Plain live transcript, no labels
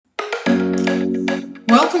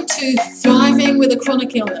to Thriving with a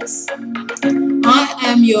Chronic Illness. I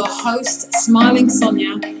am your host, Smiling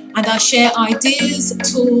Sonia, and I share ideas,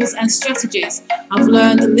 tools and strategies I've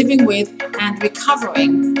learned living with and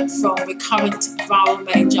recovering from recurrent viral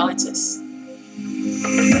meningitis.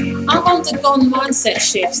 I've undergone mindset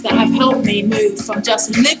shifts that have helped me move from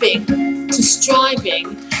just living to striving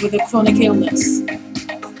with a chronic illness.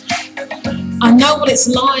 I know what it's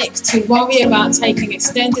like to worry about taking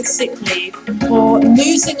extended sick leave or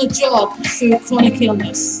losing a job through chronic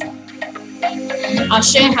illness. I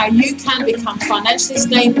share how you can become financially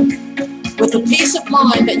stable with the peace of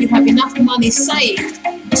mind that you have enough money saved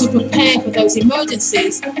to prepare for those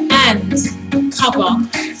emergencies and cover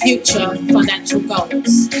future financial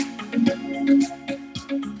goals.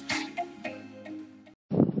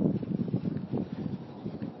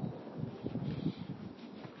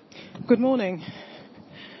 Good morning,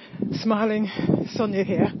 Smiling Sonia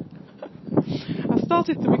here. I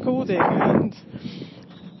started the recording and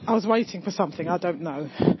I was waiting for something, I don't know.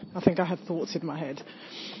 I think I had thoughts in my head.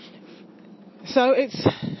 So it's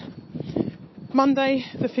Monday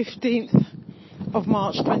the 15th of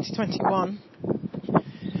March 2021.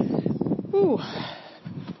 Ooh,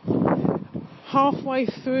 halfway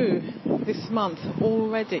through this month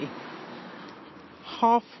already.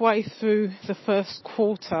 Halfway through the first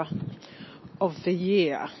quarter of the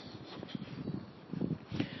year.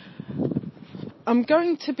 I'm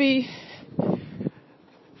going to be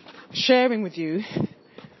sharing with you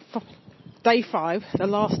day 5, the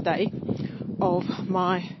last day of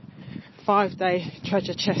my 5-day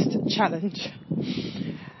treasure chest challenge.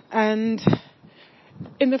 And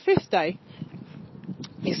in the 5th day,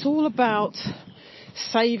 it's all about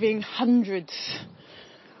saving hundreds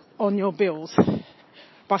on your bills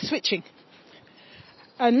by switching.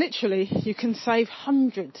 And literally, you can save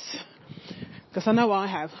hundreds, because I know I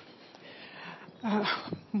have.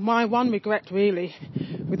 My one regret really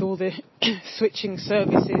with all the switching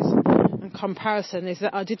services and comparison is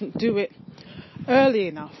that I didn't do it early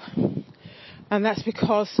enough. And that's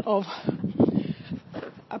because of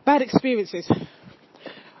bad experiences.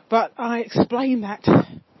 But I explain that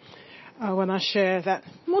when I share that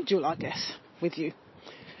module, I guess, with you.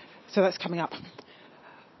 So that's coming up.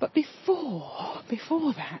 But before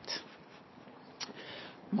that,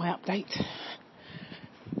 my update.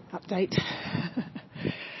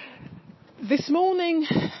 This morning,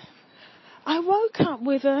 I woke up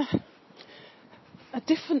with a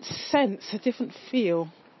different sense, a different feel.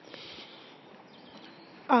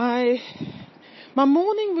 My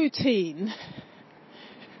morning routine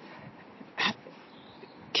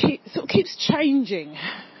keeps changing.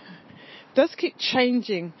 Does keep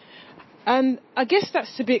changing. And I guess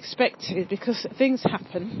that's to be expected because things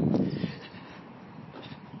happen.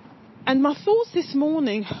 And my thoughts this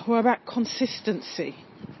morning were about consistency.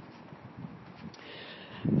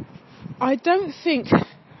 I don't think...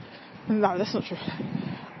 No, that's not true.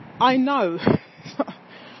 I know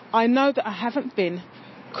that I haven't been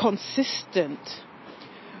consistent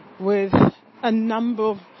with a number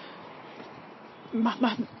of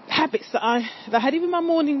my habits that I had, even my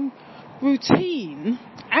morning routine,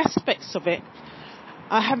 aspects of it,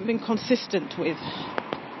 I haven't been consistent with.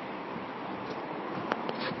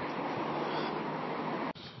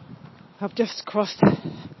 I've just crossed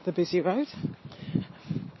the busy road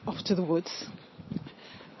off to the woods.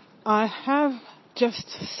 I have just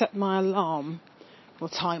set my alarm or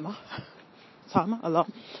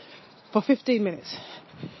alarm for 15 minutes.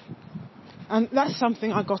 And that's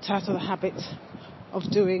something I got out of the habit of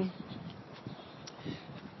doing.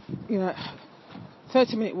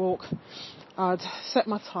 30-minute walk, I'd set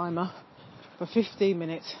my timer for 15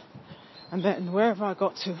 minutes, and then wherever I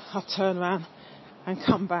got to, I'd turn around and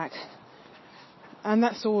come back. And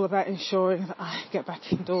that's all about ensuring that I get back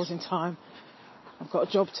indoors in time. I've got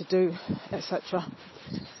a job to do, etc.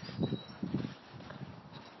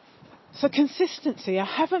 So consistency, I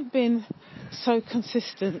haven't been so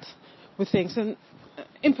consistent with things, and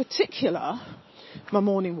in particular, my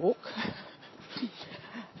morning walk,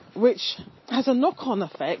 which has a knock-on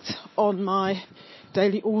effect on my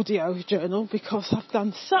daily audio journal because I've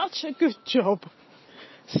done such a good job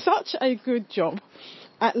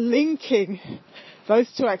at linking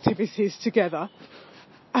those two activities together.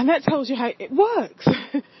 And that tells you how it works.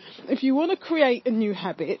 If you want to create a new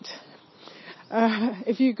habit,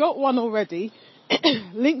 if you've got one already,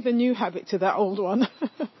 link the new habit to that old one.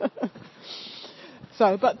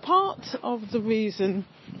 But part of the reason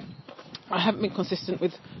I haven't been consistent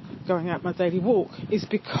with going out my daily walk is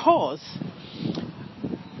because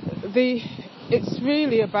it's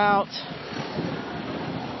really about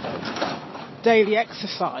daily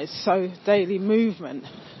exercise, so daily movement.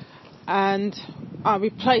 and I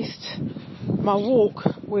replaced my walk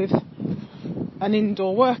with an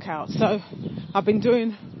indoor workout. So I've been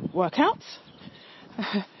doing workouts,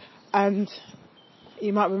 and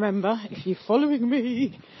you might remember, if you're following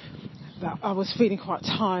me, that I was feeling quite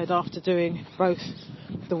tired after doing both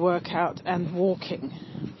the workout and walking.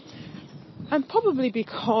 And probably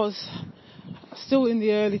because I'm still in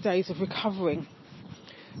the early days of recovering,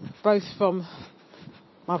 both from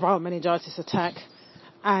my viral meningitis attack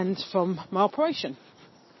and from my operation.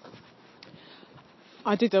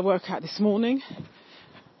 I did a workout this morning.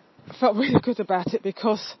 I felt really good about it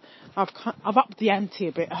because I've upped the ante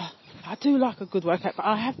a bit. I do like a good workout, but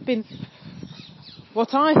I have been,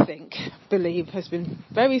 what I believe has been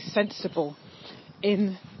very sensible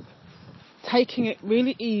in taking it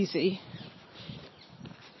really easy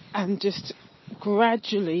and just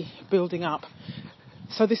gradually building up.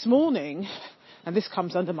 So this morning, and this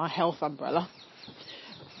comes under my health umbrella,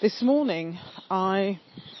 this morning I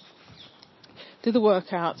did a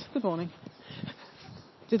workout,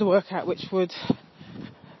 which would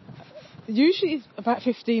usually about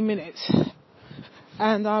 15 minutes,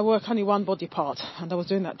 and I work only one body part, and I was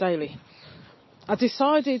doing that daily. I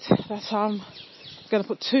decided that I'm going to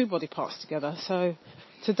put two body parts together. So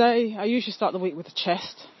today, I usually start the week with the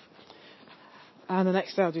chest, and the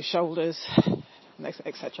next day I'll do shoulders,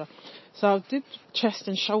 etc. So I did chest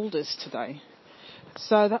and shoulders today.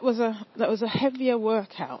 So that was a heavier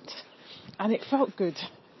workout, and it felt good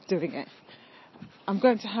doing it. I'm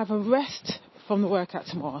going to have a rest from the workout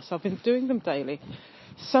tomorrow, so I've been doing them daily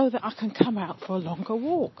so that I can come out for a longer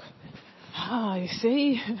walk. You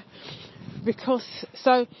see?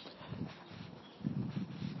 So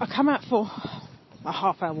I come out for a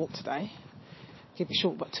half-hour walk today, keep it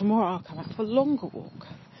short, but tomorrow I'll come out for a longer walk.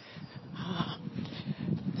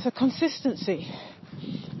 So consistency.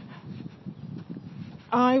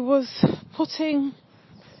 I was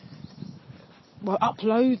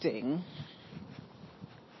uploading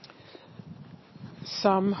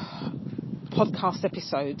some podcast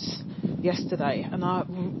episodes yesterday, and I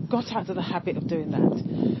got out of the habit of doing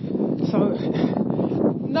that. So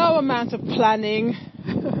no amount of planning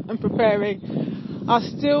and preparing. I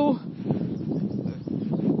still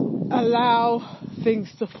allow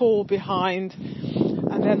things to fall behind,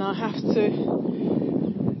 and then I have to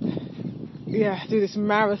do this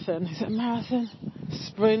marathon. Is it a marathon?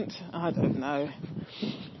 Sprint? I don't know.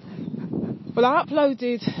 Well, I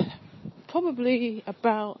uploaded probably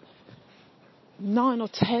about 9 or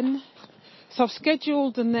 10. So I've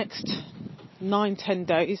scheduled the next 9-10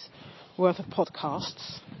 days worth of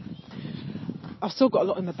podcasts. I've still got a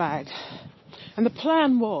lot in the bag. And the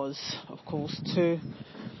plan was, of course, to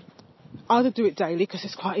either do it daily, because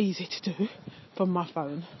it's quite easy to do from my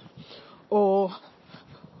phone, or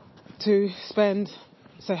to spend,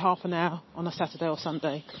 say, half an hour on a Saturday or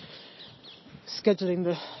Sunday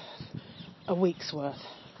scheduling a week's worth.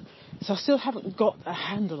 So I still haven't got a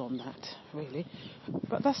handle on that, really.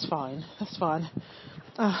 But that's fine.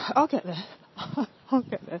 I'll get there. I'll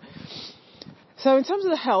get there. So in terms of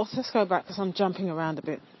the health, let's go back because I'm jumping around a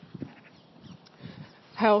bit.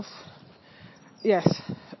 Health, yes.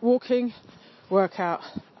 Walking, workout.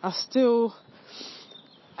 I still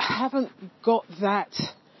haven't got that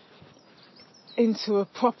into a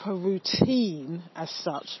proper routine as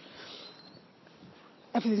such.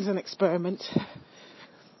 Everything's an experiment.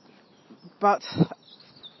 But,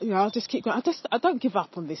 I'll just keep going. I don't give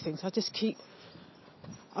up on these things. I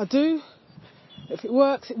do. If it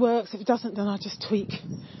works, it works. If it doesn't, then I just tweak.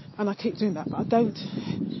 And I keep doing that. But I don't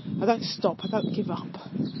stop. I don't give up.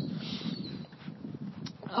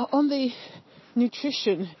 On the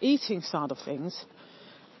nutrition, eating side of things,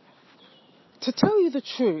 to tell you the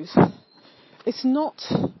truth, it's not...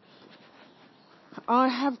 I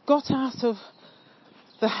have got out of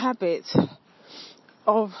the habit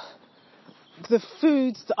of the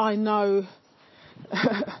foods that I know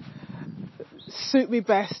suit me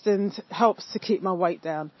best and helps to keep my weight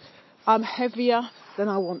down. I'm heavier than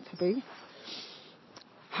I want to be.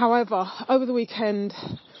 However, over the weekend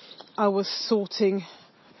I was sorting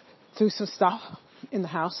through some stuff in the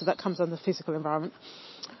house, so that comes under the physical environment,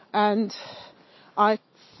 and I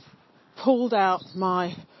pulled out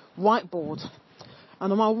my whiteboard,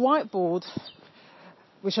 and on my whiteboard,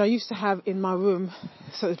 which I used to have in my room,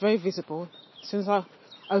 so it's very visible. As soon as I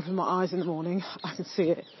open my eyes in the morning, I can see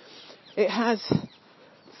it. It has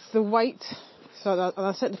the weight, so that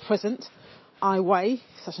I set the present, I weigh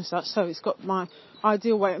such and such, so it's got my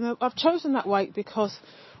ideal weight. And I've chosen that weight because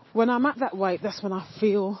when I'm at that weight, that's when I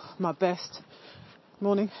feel my best.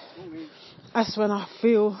 Morning. That's when I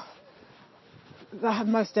feel that I have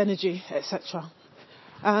most energy, etc.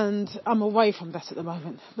 And I'm away from that at the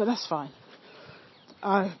moment, but that's fine.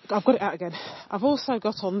 I've got it out again. I've also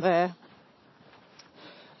got on there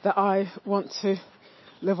that I want to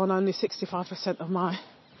live on only 65% of my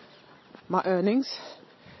earnings,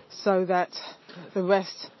 so that the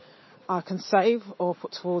rest I can save or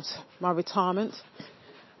put towards my retirement.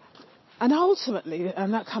 And ultimately,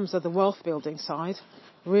 and that comes at the wealth building side,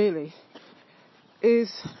 really,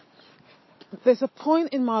 is there's a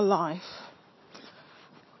point in my life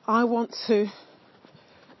I want to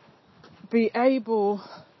be able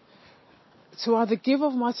to either give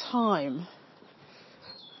of my time,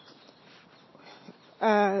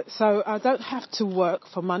 so I don't have to work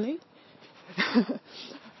for money,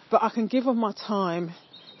 but I can give of my time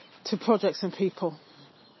to projects and people,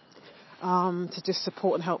 to just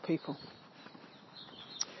support and help people.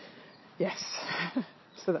 Yes,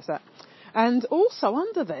 so that's that. And also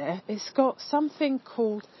under there, it's got something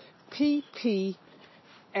called PPST.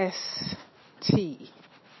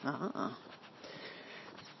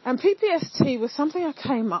 And PPST was something I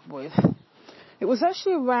came up with. It was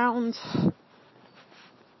actually around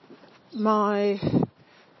my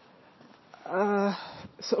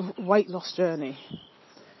sort of weight loss journey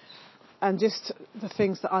and just the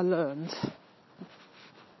things that I learned.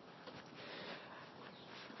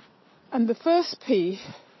 And the first P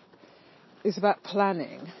is about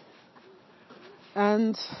planning.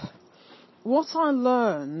 And what I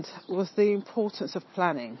learned was the importance of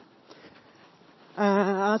planning.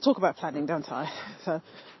 I talk about planning, don't I? So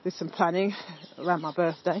did some planning around my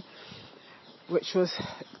birthday, which was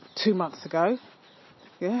 2 months ago.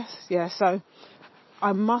 Yes, yeah. So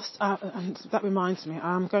I must, and that reminds me,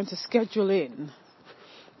 I'm going to schedule in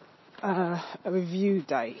a review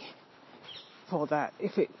day for that.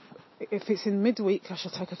 If it's in midweek, I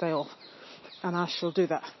shall take a day off, and I shall do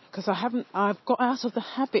that, because I've got out of the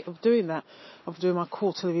habit of doing that, of doing my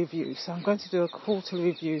quarterly review. So I'm going to do a quarterly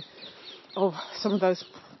review of some of those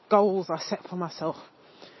goals I set for myself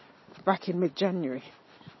back in mid-January.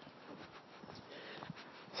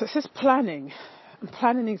 So it says planning, and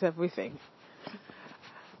planning is everything.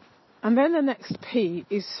 And then the next P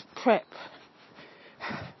is prep.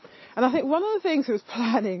 And I think one of the things with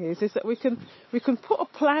planning is that we can put a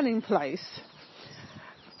plan in place,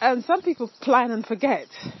 and some people plan and forget.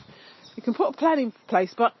 You can put a plan in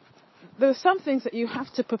place, but there are some things that you have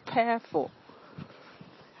to prepare for.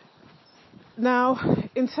 Now,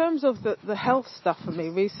 in terms of the health stuff for me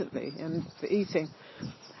recently and the eating,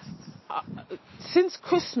 since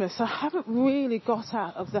Christmas I haven't really got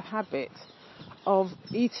out of the habit of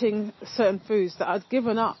eating certain foods that I'd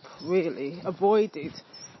given up, really, avoided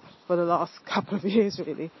for the last couple of years,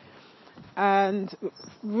 really, and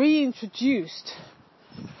reintroduced,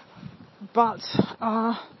 but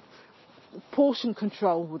portion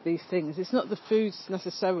control with these things. It's not the foods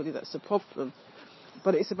necessarily that's the problem,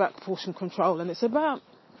 but it's about portion control, and it's about,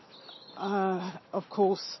 of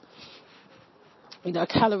course,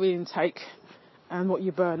 calorie intake and what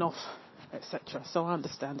you burn off, etc. So I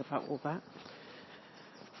understand about all that.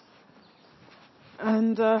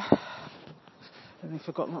 And I've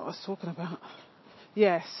forgotten what I was talking about.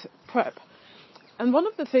 Yes, prep. And one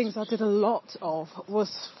of the things I did a lot of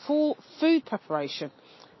was full food preparation,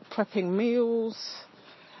 prepping meals.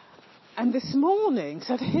 And this morning,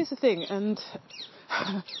 so here's the thing, and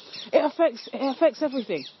it affects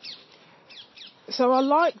everything. So I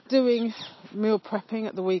like doing meal prepping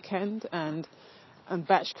at the weekend and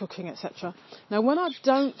batch cooking, etc. Now, when I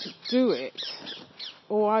don't do it,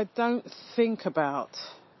 or I don't think about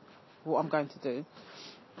what I'm going to do,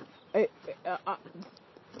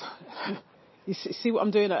 you see what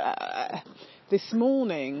I'm doing? This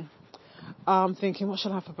morning, I'm thinking, what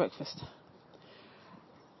shall I have for breakfast?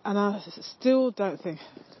 And I still don't think,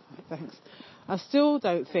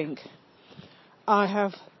 I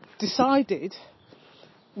have decided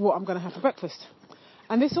what I'm going to have for breakfast.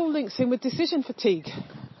 And this all links in with decision fatigue.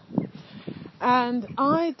 And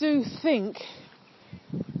I do think,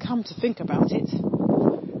 come to think about it,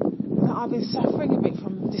 that I've been suffering a bit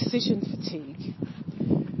from decision fatigue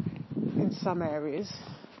in some areas,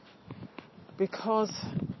 because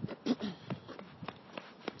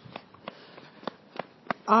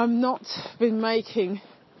I've not been prepping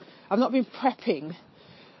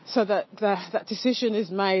so that that decision is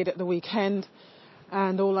made at the weekend,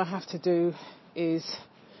 and all I have to do is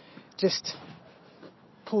just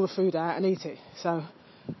pull the food out and eat it. So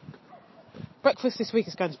breakfast this week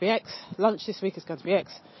is going to be X, lunch this week is going to be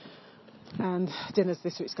X, and dinner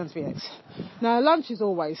this week is going to be X. Now, lunch is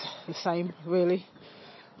always the same, really,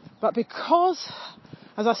 but because,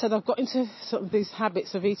 as I said, I've got into sort of these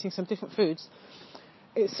habits of eating some different foods,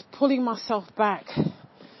 it's pulling myself back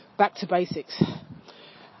back to basics.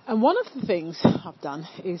 And one of the things I've done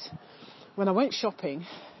is when I went shopping,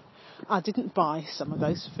 I didn't buy some of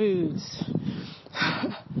those foods.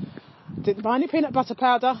 Didn't buy any peanut butter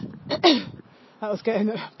powder. That was getting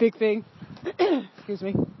a big thing. Excuse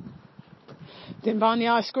me. Didn't buy any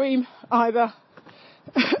ice cream either.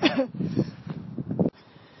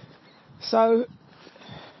 So,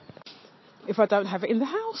 if I don't have it in the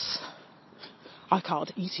house, I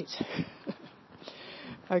can't eat it.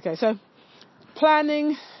 Okay, so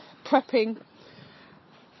planning, prepping,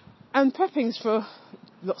 and prepping's for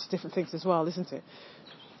lots of different things as well, isn't it?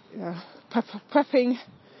 You know, prepping,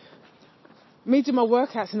 me do my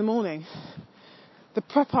workouts in the morning. The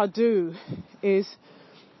prep I do is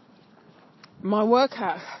my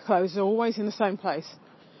workout clothes are always in the same place.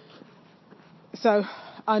 So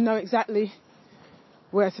I know exactly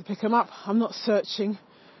where to pick them up. I'm not searching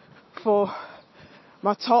for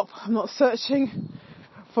my top. I'm not searching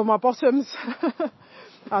for my bottoms.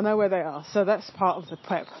 I know where they are. So that's part of the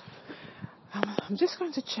prep. I'm just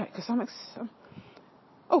going to check because I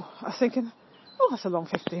was thinking, that's a long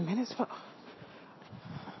 15 minutes, but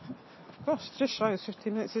gosh, it just shows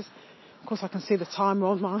 15 minutes is, of course I can see the timer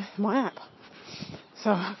on my app.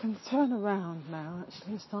 So I can turn around now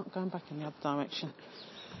actually and start going back in the other direction.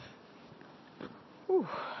 Ooh.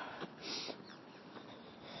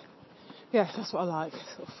 Yeah, that's what I like.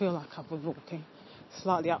 Sort of feel like I've been walking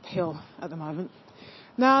slightly uphill at the moment.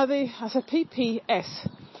 Now I said PPS.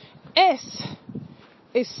 S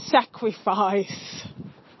is sacrifice.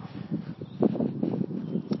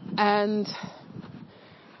 And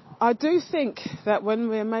I do think that when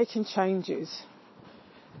we're making changes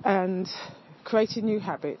and creating new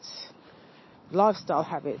habits, lifestyle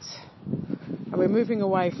habits, and we're moving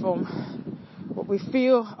away from what we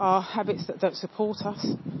feel are habits that don't support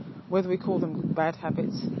us, whether we call them bad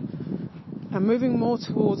habits, and moving more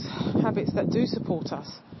towards habits that do support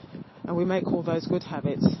us, and we may call those good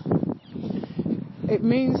habits, it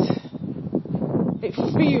means it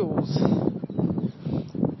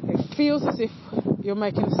feels as if you're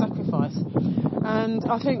making a sacrifice. And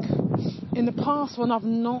I think in the past when I've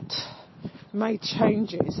not made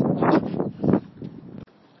changes,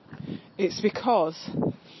 it's because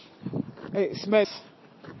it's meant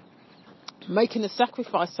making a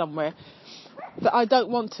sacrifice somewhere that I don't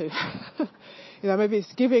want to. Maybe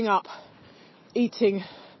it's giving up eating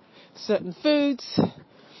certain foods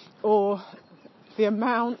or the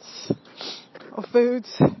amounts of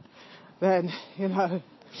foods, then,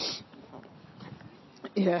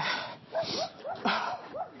 yeah.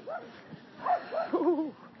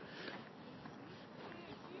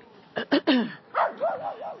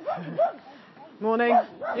 Morning,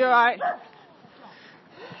 you alright?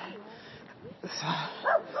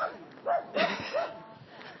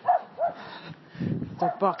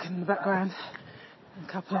 Dog barking in the background, and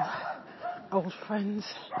a couple of old friends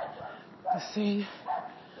to see.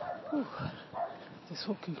 Just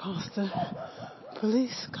walking past a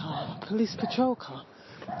police patrol car.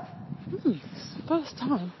 It's the first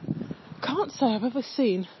time. Can't say I've ever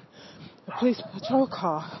seen a police patrol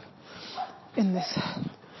car in this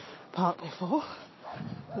park before.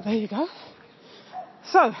 But there you go.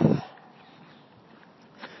 So,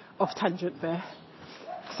 off tangent there.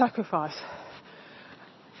 Sacrifice.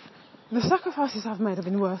 The sacrifices I've made have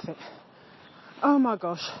been worth it. Oh my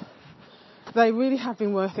gosh. They really have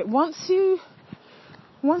been worth it. Once you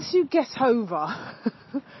get over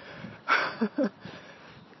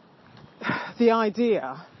the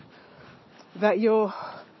idea that you're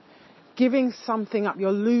giving something up,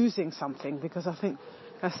 you're losing something, because I think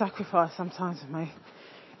a sacrifice sometimes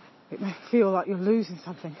it may feel like you're losing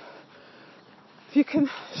something. If you can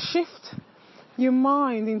shift your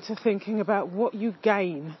mind into thinking about what you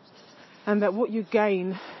gain, and that what you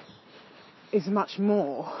gain is much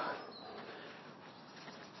more,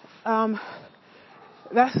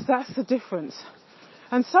 that's the difference.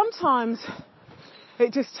 And sometimes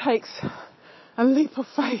it just takes a leap of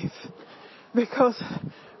faith, because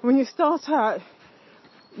when you start out,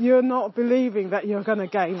 you're not believing that you're going to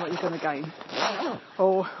gain what you're going to gain.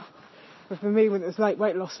 Or for me, when it was like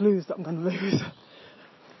weight loss, lose that I'm going to lose.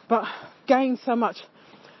 But gain so much.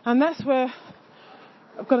 And that's where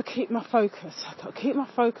I've got to keep my focus. I've got to keep my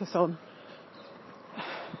focus on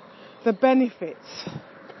the benefits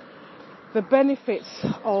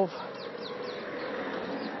of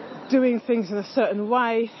doing things in a certain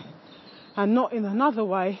way and not in another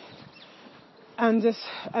way, and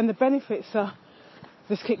the benefits are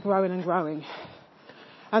just keep growing and growing.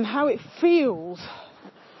 And how it feels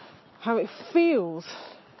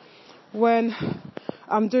when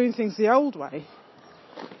I'm doing things the old way,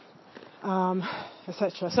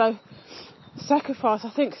 etc. So sacrifice,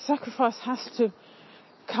 I think sacrifice has to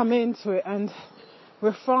come into it, and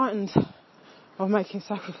we're frightened of making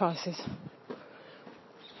sacrifices.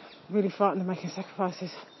 Really frightened of making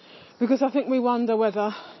sacrifices. Because I think we wonder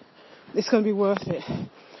whether it's going to be worth it.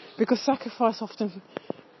 Because sacrifice often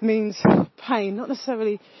means pain, not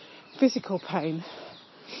necessarily physical pain,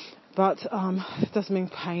 but it does mean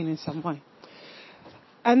pain in some way.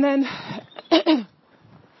 And then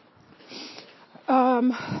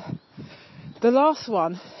the last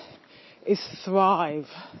one is thrive.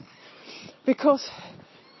 Because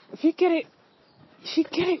if you get it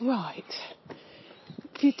right,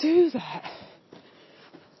 if you do that,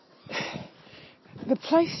 the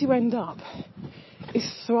place you end up is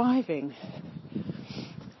thriving.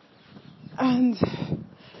 And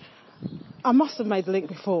I must have made the link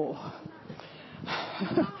before.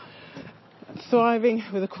 Thriving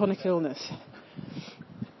with a chronic illness.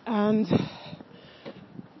 And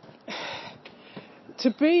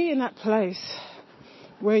to be in that place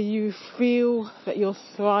where you feel that you're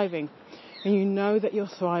thriving and you know that you're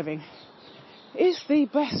thriving is the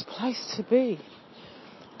best place to be.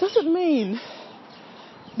 Doesn't mean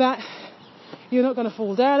that you're not going to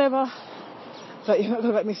fall down ever, that you're not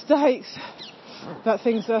going to make mistakes, that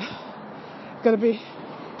things are going to be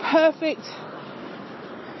perfect.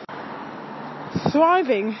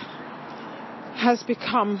 Thriving has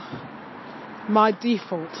become my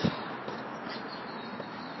default.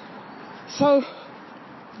 So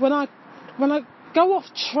when I go off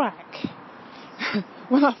track,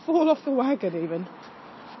 when I fall off the wagon even,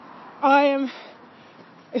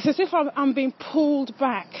 it's as if I'm being pulled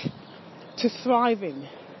back to thriving.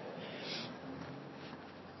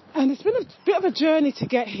 And it's been a bit of a journey to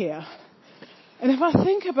get here. And if I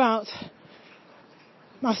think about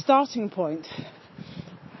my starting point,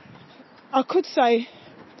 I could say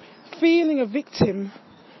feeling a victim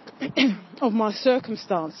of my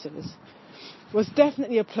circumstances was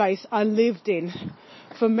definitely a place I lived in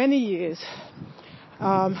for many years,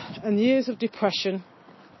 and years of depression,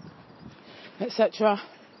 etc.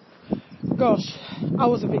 Gosh, I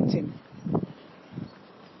was a victim.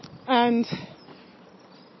 And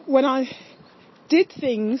when I did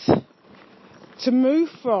things to move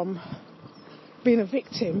from being a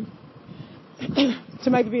victim to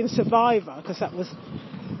maybe being a survivor, because that was,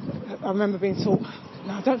 I remember being taught,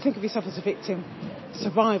 no, don't think of yourself as a victim,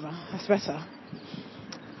 survivor, that's better.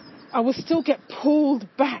 I would still get pulled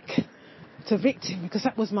back to victim because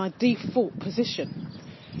that was my default position.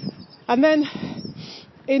 And then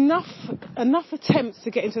enough attempts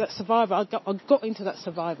to get into that survivor, I got into that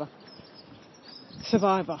survivor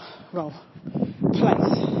role,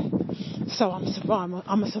 place. So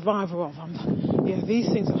I'm a survivor of, these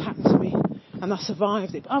things have happened to me and I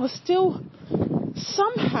survived it. But I was still,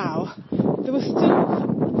 somehow, I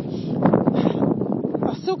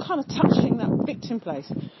was still kind of touching that victim place.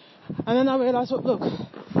 And then I realised, look,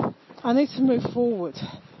 I need to move forward.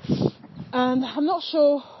 And I'm not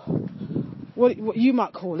sure what you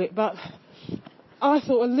might call it, but I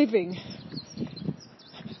thought I'm living.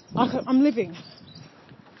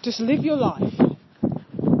 Just live your life.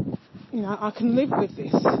 You know, I can live with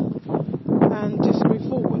this and just move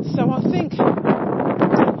forward. So I think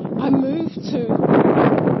I moved to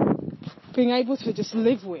being able to just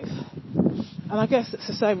live with. And I guess it's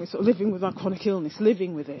the same with sort of living with my chronic illness,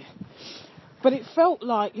 living with it. But it felt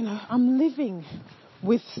like, I'm living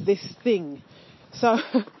with this thing. So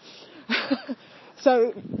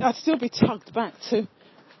I'd still be tugged back to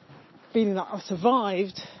feeling like I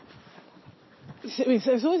survived.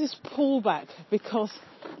 There's always this pullback because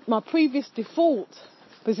my previous default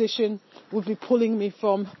position would be pulling me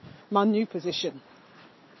from my new position.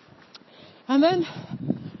 And then,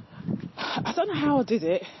 I don't know how I did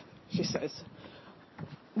it, she says.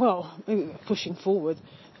 Well, pushing forward,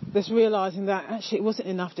 there's realising that actually it wasn't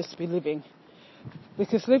enough just to be living.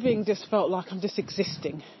 Because living just felt like I'm just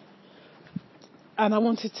existing. And I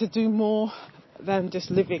wanted to do more than just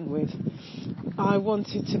living with. I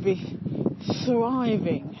wanted to be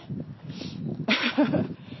thriving.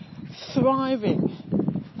 Thriving.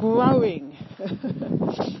 Growing.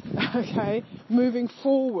 Okay? Moving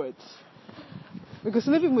forwards. Because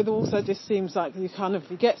living with also just seems like you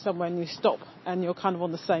get somewhere and you stop and you're kind of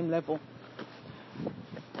on the same level.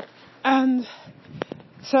 And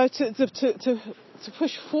so to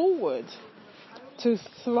push forward to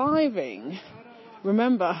thriving,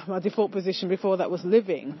 remember my default position before that was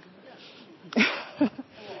living,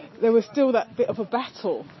 there was still that bit of a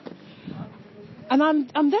battle. And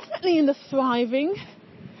I'm definitely in the thriving,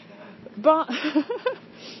 but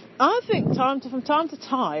I think from time to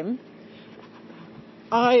time,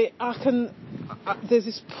 there's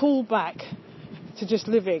this pull back to just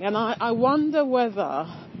living, and I wonder whether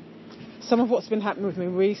some of what's been happening with me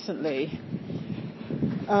recently,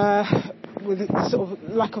 with sort of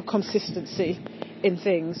lack of consistency in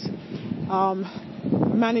things,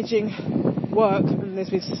 managing work, and there's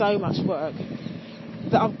been so much work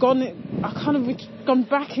that I've gone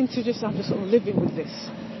back into I'm just sort of living with this,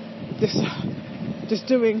 just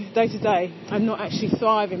doing day to day and not actually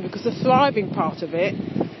thriving, because the thriving part of it,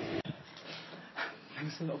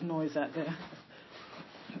 there's a lot of noise out there,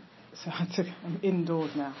 so I'm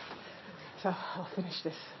indoors now, so I'll finish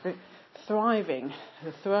this. The thriving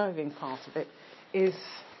part of it is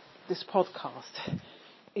this podcast,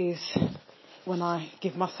 is when I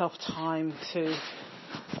give myself time to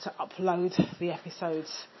upload the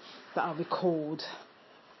episodes that I record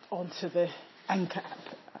onto the Anchor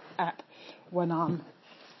app when I'm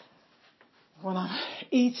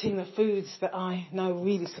eating the foods that I know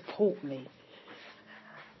really support me.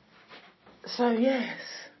 So yes,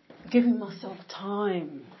 giving myself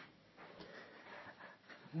time,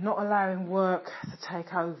 not allowing work to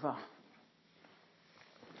take over.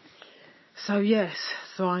 So yes,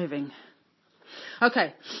 thriving.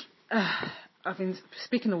 Okay, I've been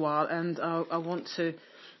speaking a while, and I want to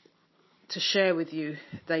share with you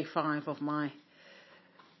day 5 of my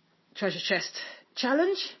treasure chest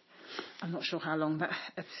challenge. I'm not sure how long that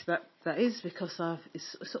is, because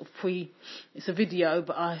it's sort of it's a video,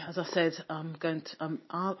 but as I said,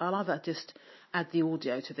 I'll either just add the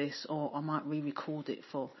audio to this, or I might re-record it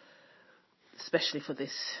especially for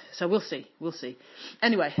this. So we'll see.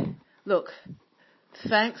 Anyway, look,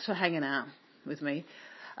 thanks for hanging out with me.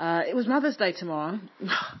 It was Mother's Day tomorrow.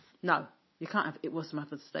 No, you can't have it was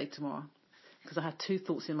Mother's Day tomorrow, because I had 2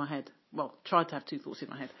 thoughts in my head. Well, tried to have 2 thoughts in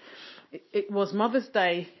my head. It was Mother's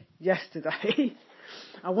Day yesterday.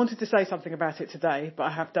 I wanted to say something about it today, but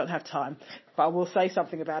I don't have time. But I will say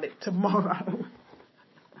something about it tomorrow.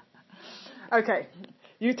 Okay,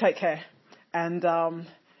 you take care. And the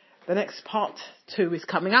next part 2 is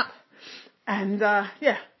coming up. And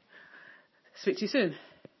speak to you soon.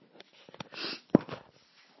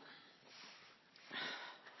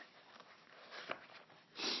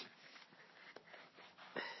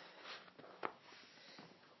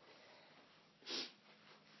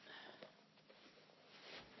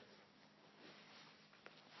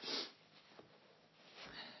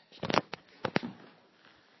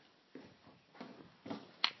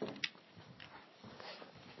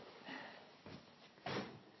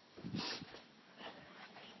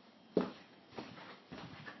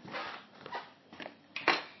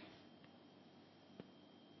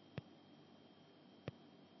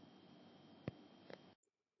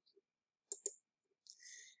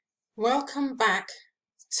 Welcome back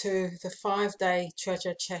to the 5-day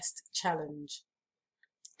treasure chest challenge.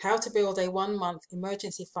 How to build a 1-month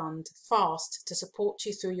emergency fund fast to support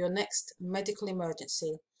you through your next medical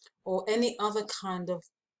emergency or any other kind of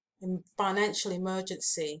financial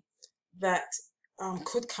emergency that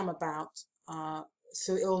could come about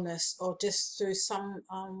through illness or just through some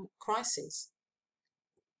crisis.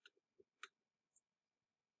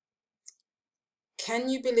 Can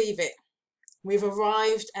you believe it? We've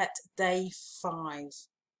arrived at day 5,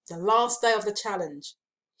 the last day of the challenge.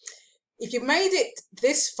 If you made it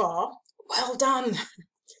this far, well done.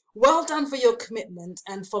 Well done for your commitment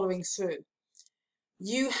and following through.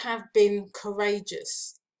 You have been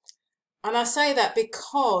courageous. And I say that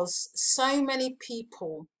because so many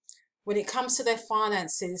people, when it comes to their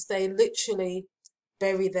finances, they literally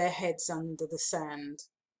bury their heads under the sand.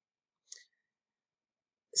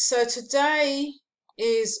 So today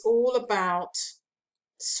is all about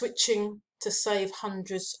switching to save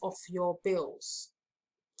hundreds off your bills.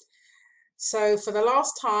 So for the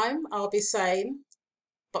last time, I'll be saying,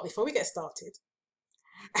 but before we get started,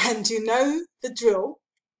 and you know the drill,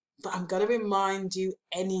 but I'm going to remind you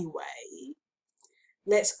anyway,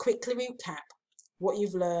 let's quickly recap what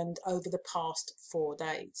you've learned over the past 4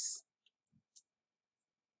 days.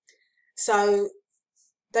 So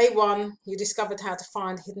day 1, you discovered how to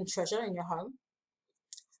find hidden treasure in your home.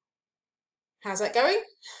 How's that going?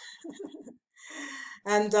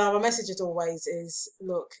 And my message as always is,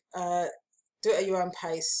 look, do it at your own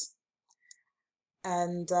pace.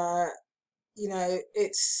 And, you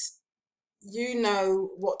know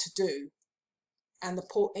what to do. And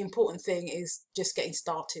the important thing is just getting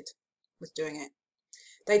started with doing it.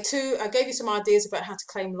 Day 2, I gave you some ideas about how to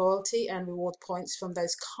claim loyalty and reward points from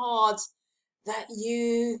those cards that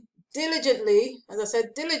you diligently, as I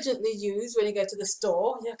said, diligently use when you go to the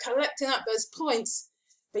store. You're collecting up those points,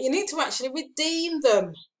 but you need to actually redeem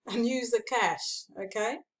them and use the cash,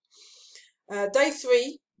 okay? Day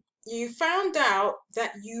 3, you found out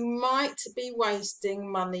that you might be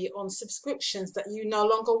wasting money on subscriptions that you no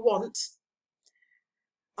longer want,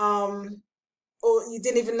 or you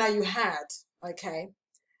didn't even know you had, okay?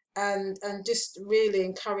 And just really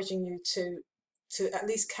encouraging you to at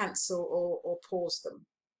least cancel or pause them.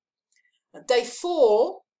 Day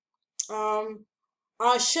 4,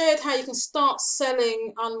 I shared how you can start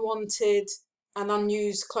selling unwanted and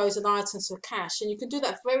unused clothes and items for cash, and you can do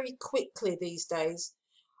that very quickly these days,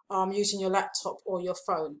 using your laptop or your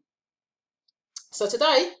phone. So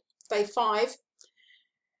today, day 5,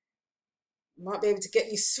 might be able to get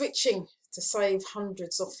you switching to save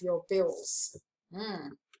hundreds off your bills.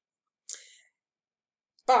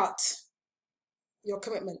 But your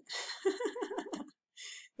commitment,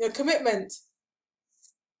 your commitment,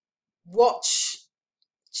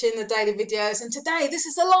 watching the daily videos. And today, this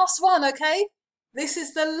is the last one, okay? This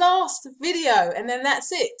is the last video, and then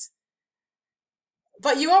that's it.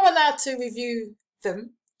 But you are allowed to review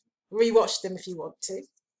them, rewatch them if you want to.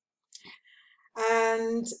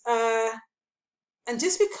 And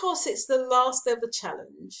just because it's the last of the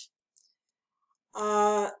challenge,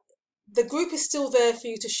 the group is still there for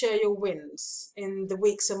you to share your wins in the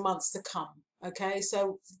weeks and months to come. Okay,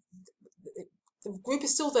 so the group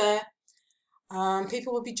is still there.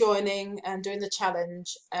 People will be joining and doing the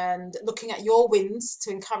challenge and looking at your wins to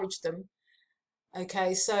encourage them.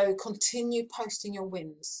 Okay, so continue posting your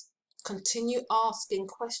wins, continue asking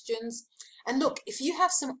questions, and look, if you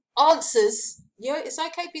have some answers, it's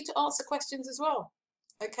okay for you to answer questions as well.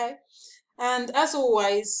 Okay, and as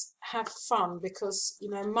always, have fun, because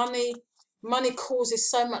money causes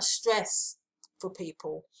so much stress for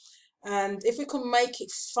people. And if we can make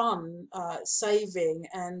it fun, saving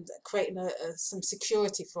and creating some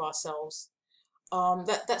security for ourselves,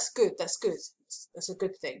 that's good. That's good. That's a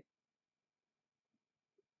good thing.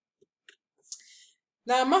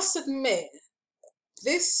 Now, I must admit,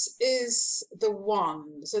 this is the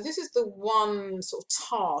one. So this is the one sort of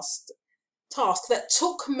task that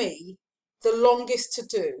took me the longest to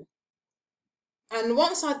do. And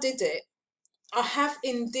once I did it, I have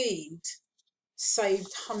indeed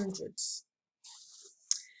saved hundreds.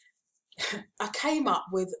 I came up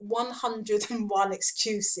with 101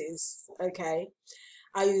 excuses, okay?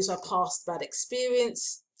 I used my past bad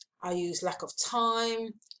experience, I used lack of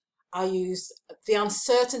time, I used the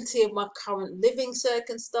uncertainty of my current living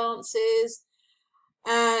circumstances.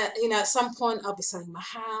 At some point I'll be selling my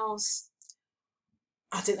house.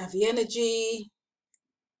 I didn't have the energy.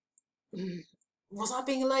 Was I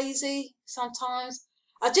being lazy sometimes?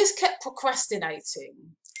 I just kept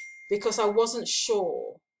procrastinating because I wasn't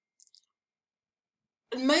sure.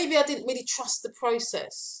 And maybe I didn't really trust the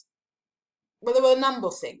process. But there were a number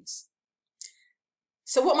of things.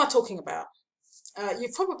 So what am I talking about?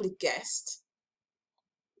 You've probably guessed.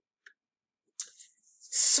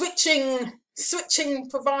 Switching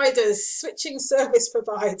providers, switching service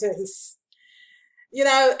providers.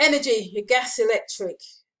 Energy, your gas, electric.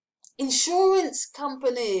 Insurance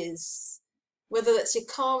companies, whether that's your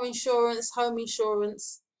car insurance, home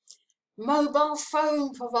insurance, mobile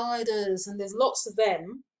phone providers, and there's lots of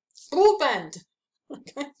them. Broadband,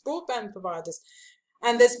 okay, broadband providers,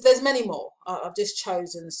 and there's many more. I've just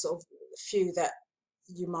chosen sort of a few that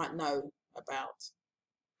you might know about.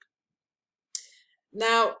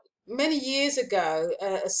 Now, many years ago,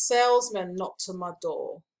 a salesman knocked on my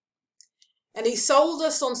door, and he sold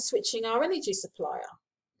us on switching our energy supplier.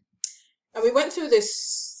 And we went through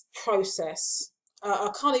this process.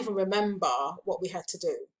 I can't even remember what we had to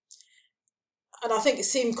do. And I think it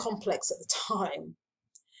seemed complex at the time.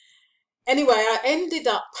 Anyway, I ended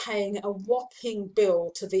up paying a whopping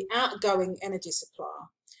bill to the outgoing energy supplier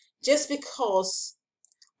just because,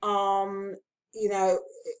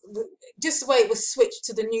 just the way it was switched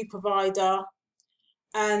to the new provider.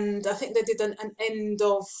 And I think they did an end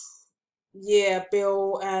of year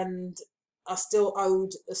bill, and I still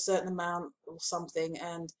owed a certain amount or something.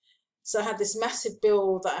 And so I had this massive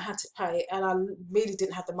bill that I had to pay, and I really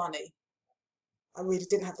didn't have the money. I really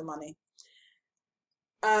didn't have the money.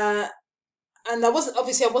 And I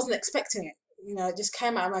wasn't expecting it. It just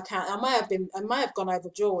came out of my account. I may have gone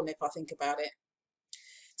overdrawn if I think about it.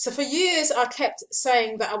 So for years, I kept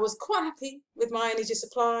saying that I was quite happy with my energy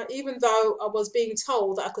supply, even though I was being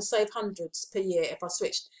told that I could save hundreds per year if I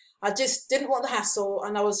switched. I just didn't want the hassle,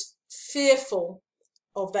 and I was fearful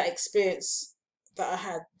of that experience that I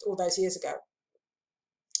had all those years ago.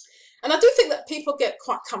 And I do think that people get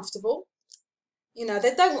quite comfortable. They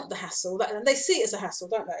don't want the hassle, and they see it as a hassle,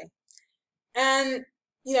 don't they? And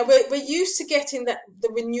we're used to getting the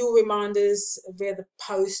renewal reminders via the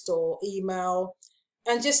post or email,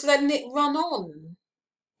 and just letting it run on.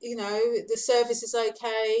 You know, the service is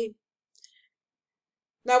okay.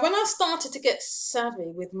 Now, when I started to get savvy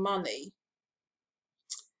with money,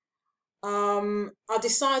 I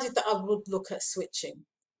decided that I would look at switching.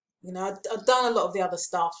 You know, I'd done a lot of the other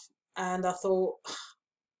stuff, and I thought,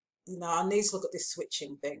 you know, I need to look at this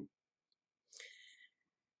switching thing.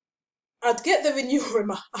 I'd get the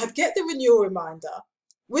renewal reminder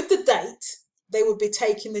with the date. They would be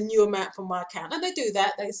taking the new amount from my account, and they do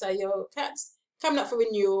that. They say your account's coming up for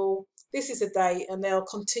renewal. This is the date, and they'll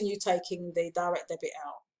continue taking the direct debit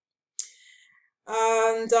out.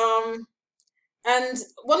 And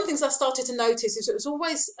one of the things I started to notice is it was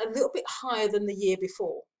always a little bit higher than the year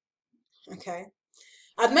before. Okay,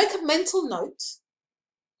 I'd make a mental note,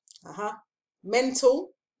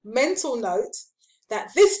 mental note,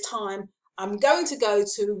 that this time I'm going to go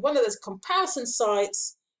to one of those comparison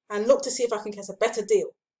sites and look to see if I can get a better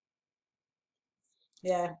deal.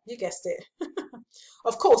 Yeah, you guessed it.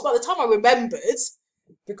 Of course, by the time I remembered,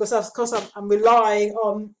 because of course I'm relying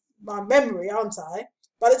on my memory, aren't I?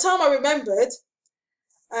 By the time I remembered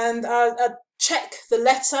and I check the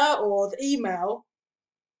letter or the email,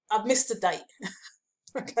 I've missed the date.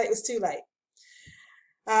 Okay, it was too late.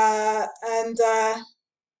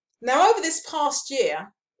 Now over this past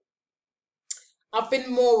year, I've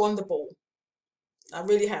been more on the ball. I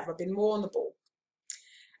really have. I've been more on the ball.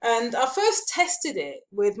 And I first tested it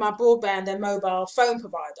with my broadband and mobile phone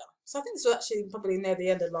provider. So I think this was actually probably near the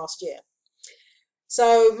end of last year.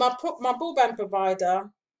 So my broadband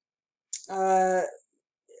provider,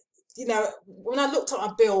 you know, when I looked at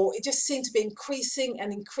my bill, it just seemed to be increasing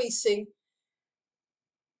and increasing.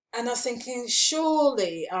 And I was thinking,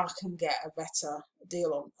 surely I can get a better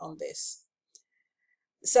deal on this.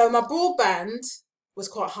 So my broadband was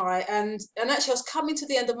quite high, and actually I was coming to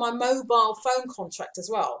the end of my mobile phone contract as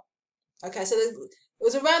well. Okay, so it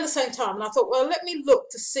was around the same time, and I thought, well, let me look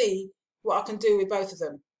to see what I can do with both of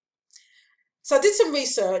them. So I did some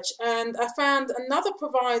research, and I found another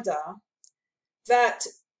provider that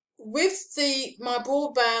with my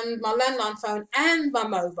broadband, my landline phone, and my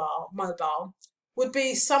mobile would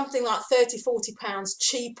be something like £30–40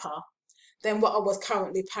 cheaper than what I was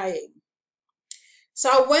currently paying. So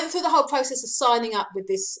I went through the whole process of signing up with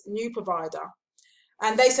this new provider,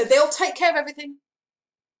 and they said they'll take care of everything.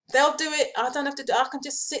 They'll do it. I don't have to do it. I can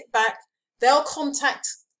just sit back. They'll contact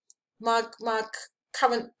my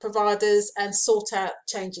current providers and sort out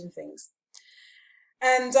changing things.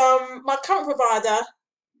 And my current provider,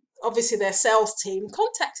 obviously their sales team,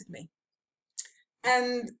 contacted me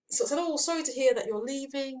and sort of said, "Oh, sorry to hear that you're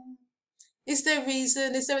leaving. Is there a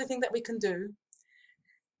reason? Is there anything that we can do?"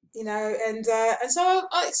 You know, and so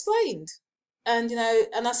I explained, and you know,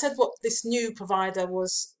 and I said what this new provider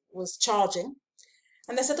was charging,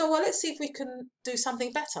 and they said, "Oh, well, let's see if we can do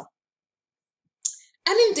something better."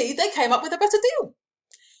 And indeed, they came up with a better deal,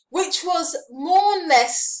 which was more or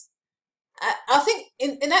less, I think,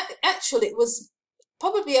 actually, it was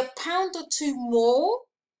probably £1 or £2 more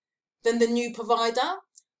than the new provider,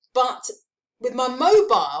 but with my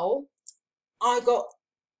mobile, I got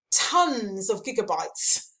tons of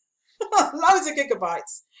gigabytes. Loads of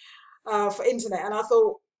gigabytes for internet, and I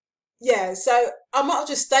thought, yeah, so I might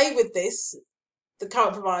just stay with the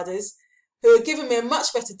current providers, who are giving me a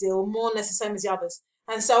much better deal, more or less the same as the others.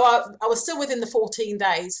 And so I was still within the 14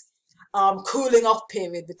 days cooling off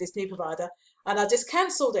period with this new provider, and I just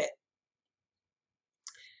cancelled it.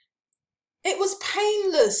 It was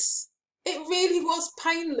painless. It really was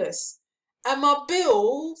painless, and my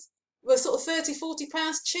bills were sort of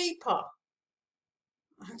 £30–40 cheaper.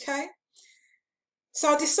 Okay,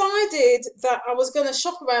 so I decided that I was going to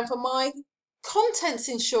shop around for my contents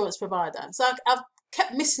insurance provider. So I've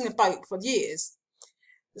kept missing a boat for years.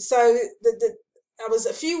 So I was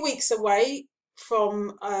a few weeks away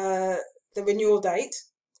from the renewal date,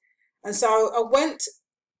 and so I went,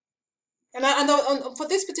 and for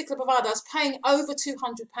this particular provider, I was paying over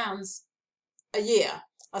 £200 a year.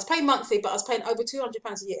 I was paying monthly, but I was paying over £200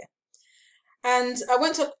 a year. And I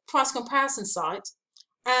went to a price comparison site,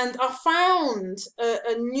 and I found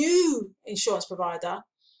a new insurance provider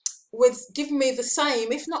with giving me the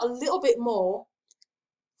same, if not a little bit more,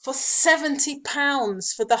 for £70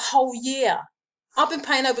 for the whole year. I've been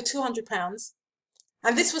paying over £200,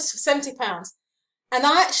 and this was for £70, and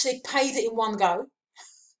I actually paid it in one go.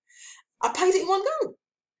 I paid it in one go.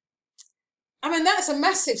 I mean, that's a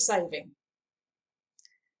massive saving.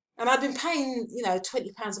 And I'd been paying, you know,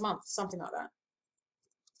 £20 a month, something like that.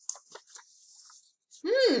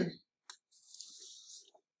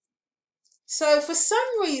 So for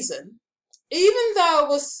some reason, even though I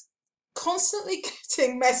was constantly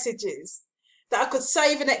getting messages that I could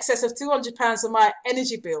save in excess of £200 on my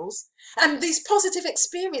energy bills, and these positive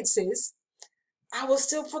experiences, I was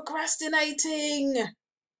still procrastinating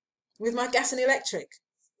with my gas and electric.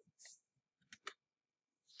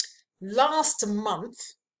 Last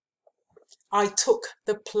month, I took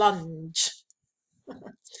the plunge.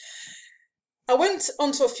 I went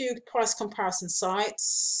onto a few price comparison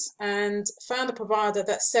sites and found a provider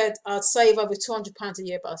that said I'd save over £200 a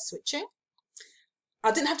year by switching.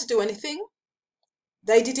 I didn't have to do anything.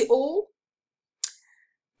 They did it all.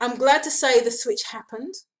 I'm glad to say the switch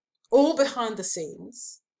happened, all behind the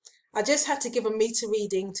scenes. I just had to give a meter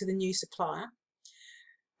reading to the new supplier.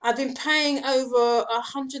 I've been paying over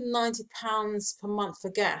 £190 per month for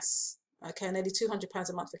gas. Okay, nearly £200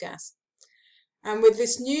 a month for gas. And with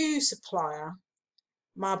this new supplier,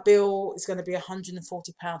 my bill is going to be £140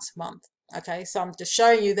 a month. Okay, so I'm just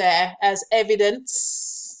showing you there as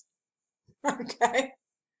evidence. Okay,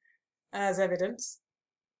 as evidence.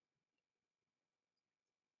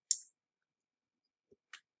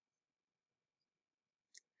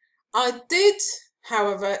 I did,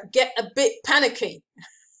 however, get a bit panicky.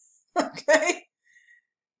 Okay,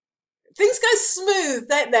 things go smooth,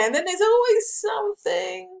 don't they? And then there's always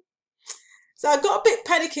something. So I got a bit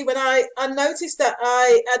panicky when I noticed that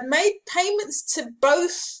I had made payments to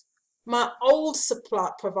both my old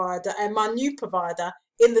supply provider and my new provider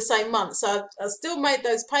in the same month. So I still made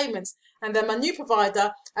those payments, and then my new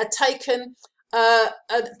provider had taken a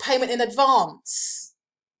payment in advance.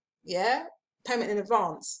 Yeah, payment in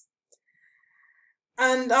advance.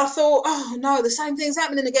 And I thought, oh no, the same thing's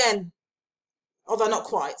happening again. Although not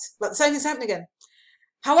quite, but the same thing's happening again.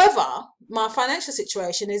 However, my financial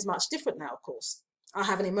situation is much different now, of course. I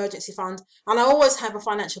have an emergency fund, and I always have a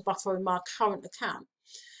financial buffer in my current account.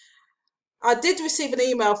 I did receive an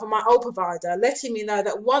email from my old provider letting me know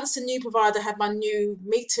that once the new provider had my new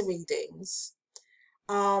meter readings,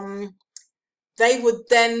 they would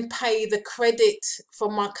then pay the credit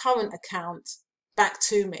from my current account back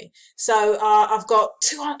to me. So I've got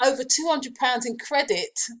over £200 in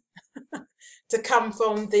credit to come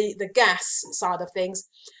from the gas side of things,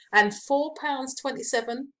 and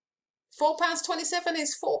 £4.27. £4.27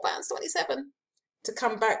 is £4.27 to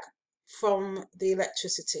come back from the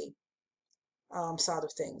electricity side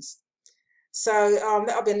of things. So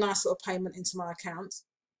that'll be a nice little payment into my account.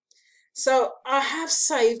 So I have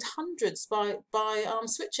saved hundreds by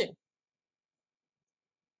switching.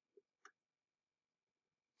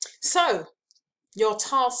 So your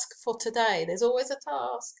task for today, there's always a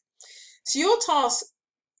task. So your task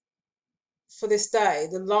for this day,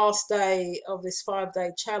 the last day of this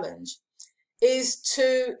 5-day challenge, is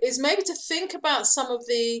maybe to think about some of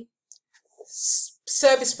the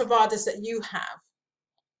service providers that you have,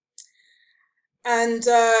 and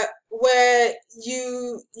where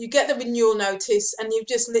you get the renewal notice and you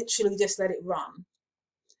just literally just let it run.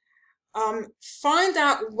 Find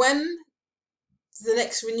out when the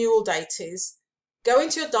next renewal date is. Go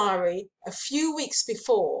into your diary a few weeks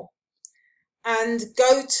before and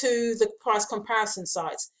go to the price comparison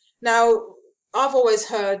sites. Now, I've always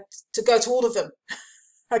heard to go to all of them,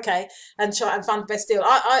 okay, and try and find the best deal.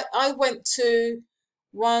 I went to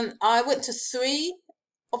 3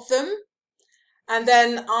 of them, and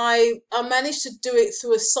then I managed to do it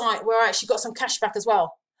through a site where I actually got some cash back as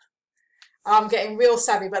well. I'm getting real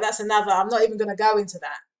savvy, but that's another. I'm not even going to go into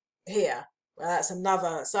that here. Well, that's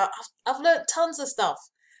another. So I've learned tons of stuff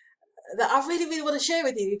that I really, really want to share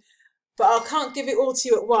with you, but I can't give it all to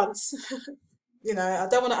you at once. You know, I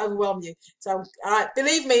don't want to overwhelm you. So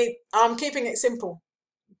believe me, I'm keeping it simple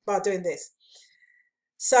by doing this.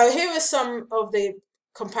 So here are some of the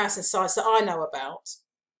comparison sites that I know about,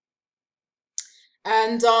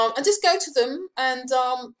 and just go to them and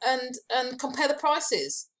compare the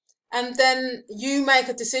prices, and then you make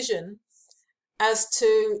a decision as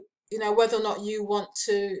to whether or not you want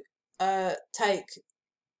to take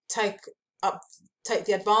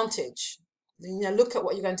the advantage. Look at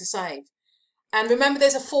what you're going to save. And remember,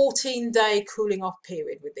 there's a 14-day cooling off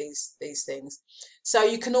period with these things, so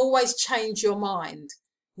you can always change your mind.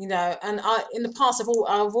 And in the past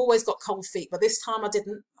I've always got cold feet, but this time I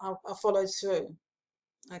didn't. I followed through.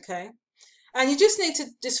 Okay, and you just need to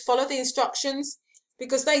just follow the instructions,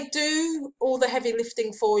 because they do all the heavy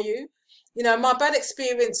lifting for you. My bad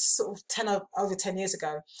experience sort of over 10 years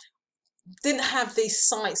ago didn't have these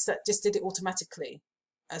sites that just did it automatically,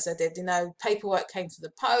 as I did. Paperwork came through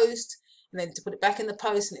the post, and then to put it back in the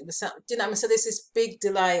post, and it was, so there's this big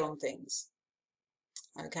delay on things.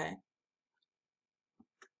 Okay.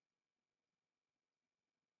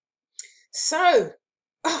 So,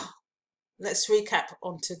 let's recap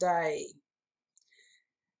on today.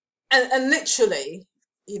 And literally,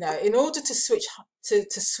 you know, in order to switch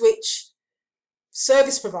switch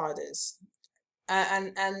service providers,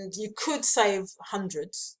 and you could save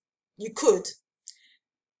hundreds, you could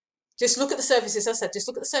just look at the services. As I said, just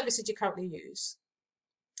look at the services you currently use.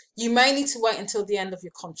 You may need to wait until the end of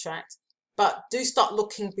your contract, but do start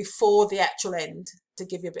looking before the actual end to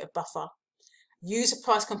give you a bit of buffer. Use the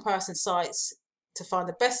price comparison sites to find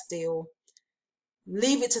the best deal.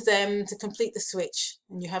 Leave it to them to complete the switch,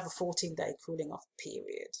 and you have a 14-day cooling off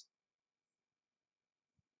period.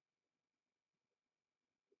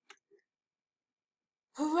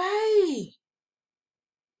 Hooray!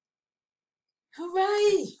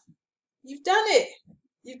 Hooray! You've done it.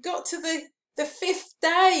 You've got to the 5th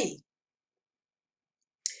day.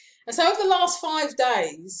 And so over the last 5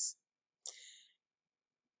 days,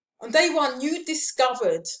 on day 1, you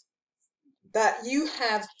discovered that you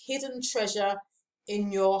have hidden treasure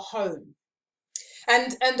in your home.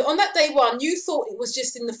 And on that day 1, you thought it was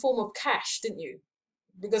just in the form of cash, didn't you?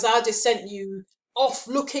 Because I just sent you off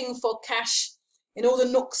looking for cash in all the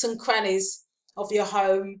nooks and crannies of your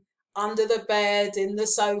home, under the bed, in the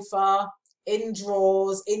sofa, in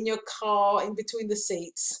drawers, in your car, in between the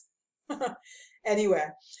seats,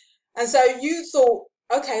 anywhere. And so you thought,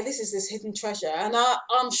 okay, this is this hidden treasure, and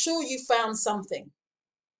I'm sure you found something.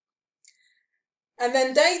 And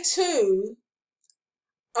then day 2,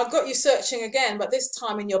 I got you searching again, but this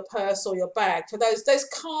time in your purse or your bag for those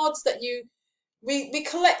cards that we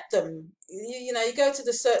collect them. You know, you go to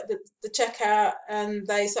the checkout and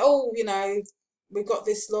they say, oh, you know, we've got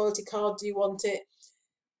this loyalty card, do you want it?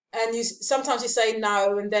 And sometimes you say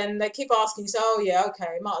no, and then they keep asking you, say, oh yeah,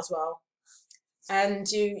 okay, might as well. And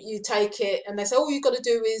you take it, and they say, all you've got to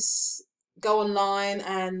do is go online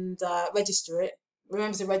and register it.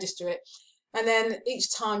 Remember to register it. And then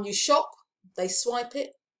each time you shop, they swipe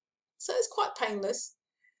it. So it's quite painless.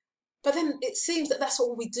 But then it seems that that's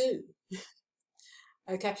all we do.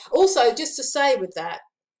 Okay. Also, just to say with that,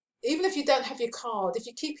 even if you don't have your card, if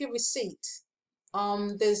you keep your receipt,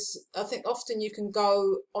 I think often you can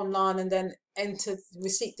go online and then enter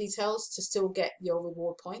receipt details to still get your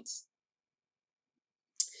reward points.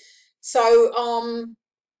 So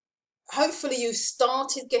hopefully you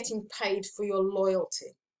started getting paid for your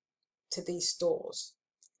loyalty to these stores,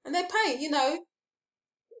 and they pay, you know,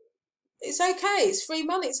 it's okay, it's free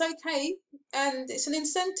money, it's okay, and it's an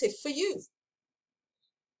incentive for you.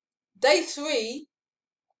 Day 3,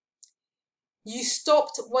 you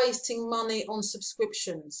stopped wasting money on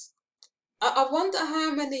subscriptions. I wonder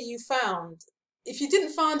how many you found. If you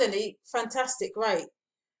didn't find any, fantastic, great.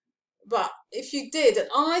 But if you did, and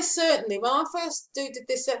I certainly, when I first did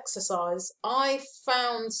this exercise, I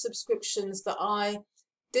found subscriptions that I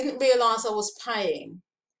didn't realise I was paying,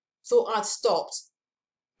 thought I'd stopped,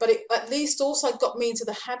 but it at least also got me into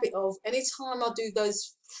the habit of, anytime I do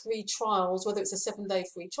those free trials, whether it's a 7-day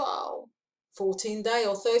free trial, 14-day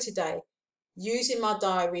or 30-day, using my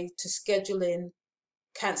diary to schedule in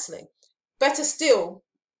cancelling. Better still,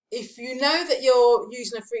 if you know that you're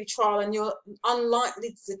using a free trial and you're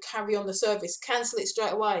unlikely to carry on the service, cancel it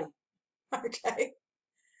straight away. Okay,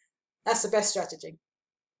 that's the best strategy.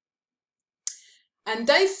 And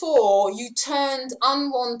day 4, you turned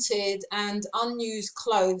unwanted and unused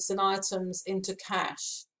clothes and items into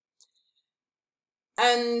cash.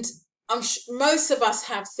 And most of us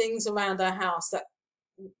have things around our house that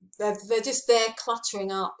they're just there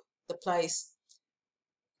cluttering up the place.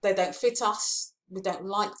 They don't fit us. We don't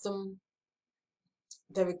like them.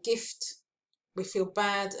 They're a gift. We feel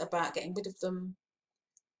bad about getting rid of them.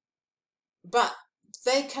 But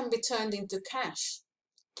they can be turned into cash.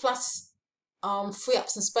 Plus, free up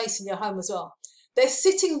some space in your home as well. They're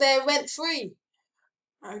sitting there rent-free.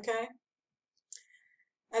 Okay?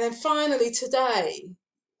 And then finally today,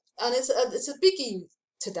 and it's a biggie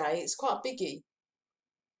today, it's quite a biggie.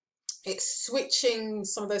 It's switching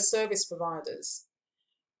some of those service providers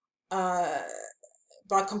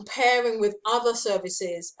by comparing with other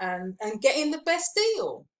services and getting the best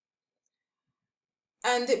deal.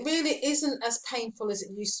 And it really isn't as painful as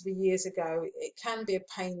it used to be years ago. It can be a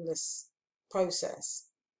painless process.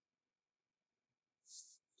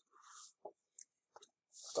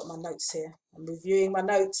 I've got my notes here. I'm reviewing my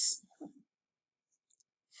notes.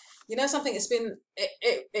 You know something? It's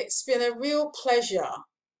been a real pleasure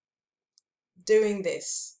doing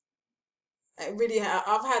this. It really,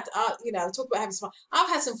 I've had, you know, talk about having some fun. I've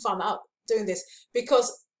had some fun doing this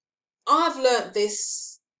because I've learnt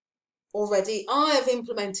this already. I have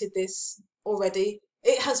implemented this already.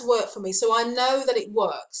 It has worked for me, so I know that it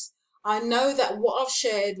works. I know that what I've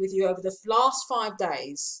shared with you over the last 5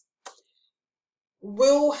 days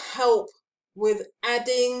will help with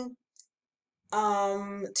adding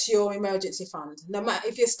to your emergency fund. No matter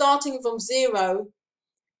if you're starting from zero,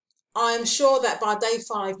 I'm sure that by day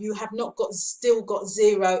 5 you have not still got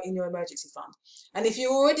zero in your emergency fund. And if you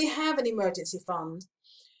already have an emergency fund,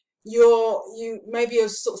 maybe you're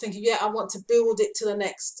sort of thinking, yeah, I want to build it to the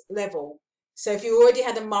next level. So if you already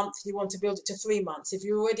had a month, you want to build it to 3 months. If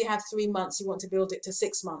you already had 3 months, you want to build it to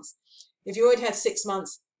 6 months. If you already had 6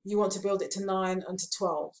 months, you want to build it to 9 and to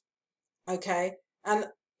 12. Okay.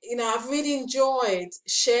 And you know, I've really enjoyed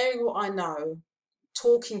sharing what I know,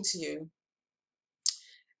 talking to you,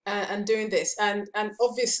 and doing this, and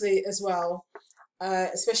obviously as well,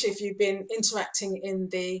 especially if you've been interacting in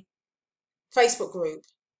the Facebook group,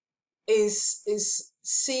 is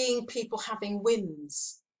seeing people having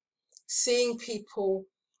wins, seeing people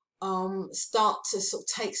start to sort of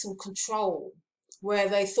take some control where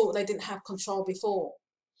they thought they didn't have control before,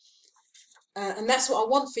 and that's what I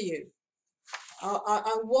want for you.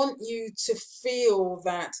 I want you to feel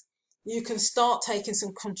that you can start taking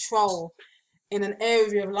some control in an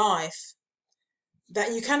area of life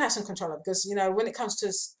that you can have some control of. Because, you know, when it comes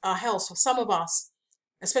to our health, for some of us,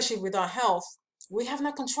 especially with our health, we have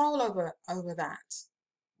no control over that.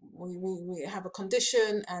 We have a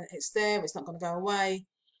condition and it's there, it's not going to go away.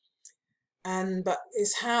 But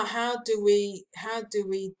it's how do we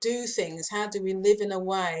do things? How do we live in a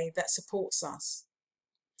way that supports us?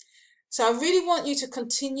 So I really want you to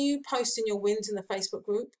continue posting your wins in the Facebook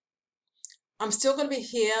group. I'm still going to be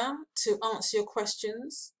here to answer your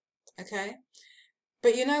questions, okay?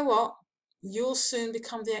 But you know what? You'll soon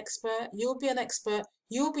become the expert. You'll be an expert.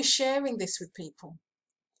 You'll be sharing this with people.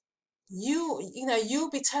 You'll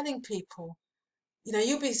be telling people. You know,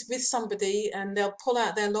 you'll be with somebody and they'll pull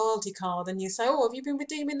out their loyalty card and you say, oh, have you been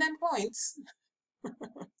redeeming them points?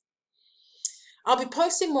 I'll be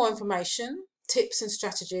posting more information, tips and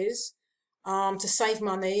strategies to save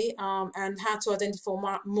money and how to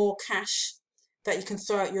identify more cash that you can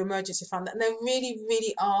throw at your emergency fund. And there really,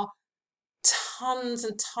 really are tons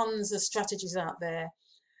and tons of strategies out there,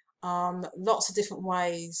 lots of different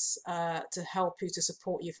ways to help you, to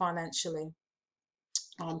support you financially,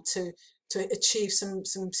 to achieve some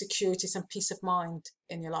security, some peace of mind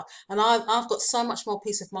in your life. And I've got so much more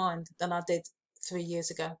peace of mind than I did 3 years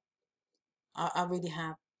ago. I really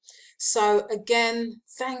have. So again,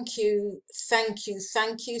 thank you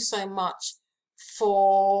so much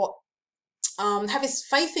for having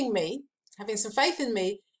faith in me, having some faith in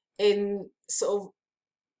me in sort of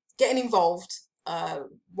getting involved,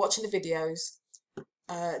 watching the videos,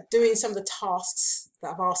 doing some of the tasks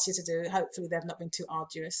that I've asked you to do. Hopefully they've not been too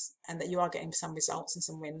arduous and that you are getting some results and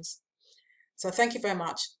some wins. So thank you very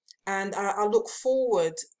much. And I look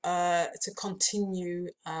forward to continue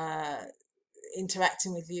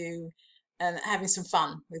interacting with you and having some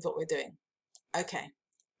fun with what we're doing. Okay,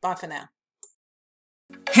 bye for now.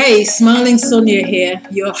 Hey, Smiling Sonia here,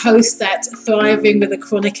 your host at Thriving with a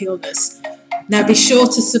Chronic Illness. Now be sure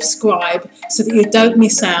to subscribe so that you don't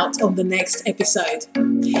miss out on the next episode.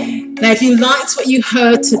 Now if you liked what you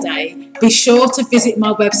heard today, be sure to visit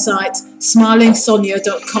my website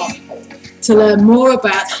smilingsonia.com to learn more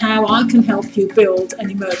about how I can help you build an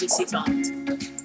emergency fund.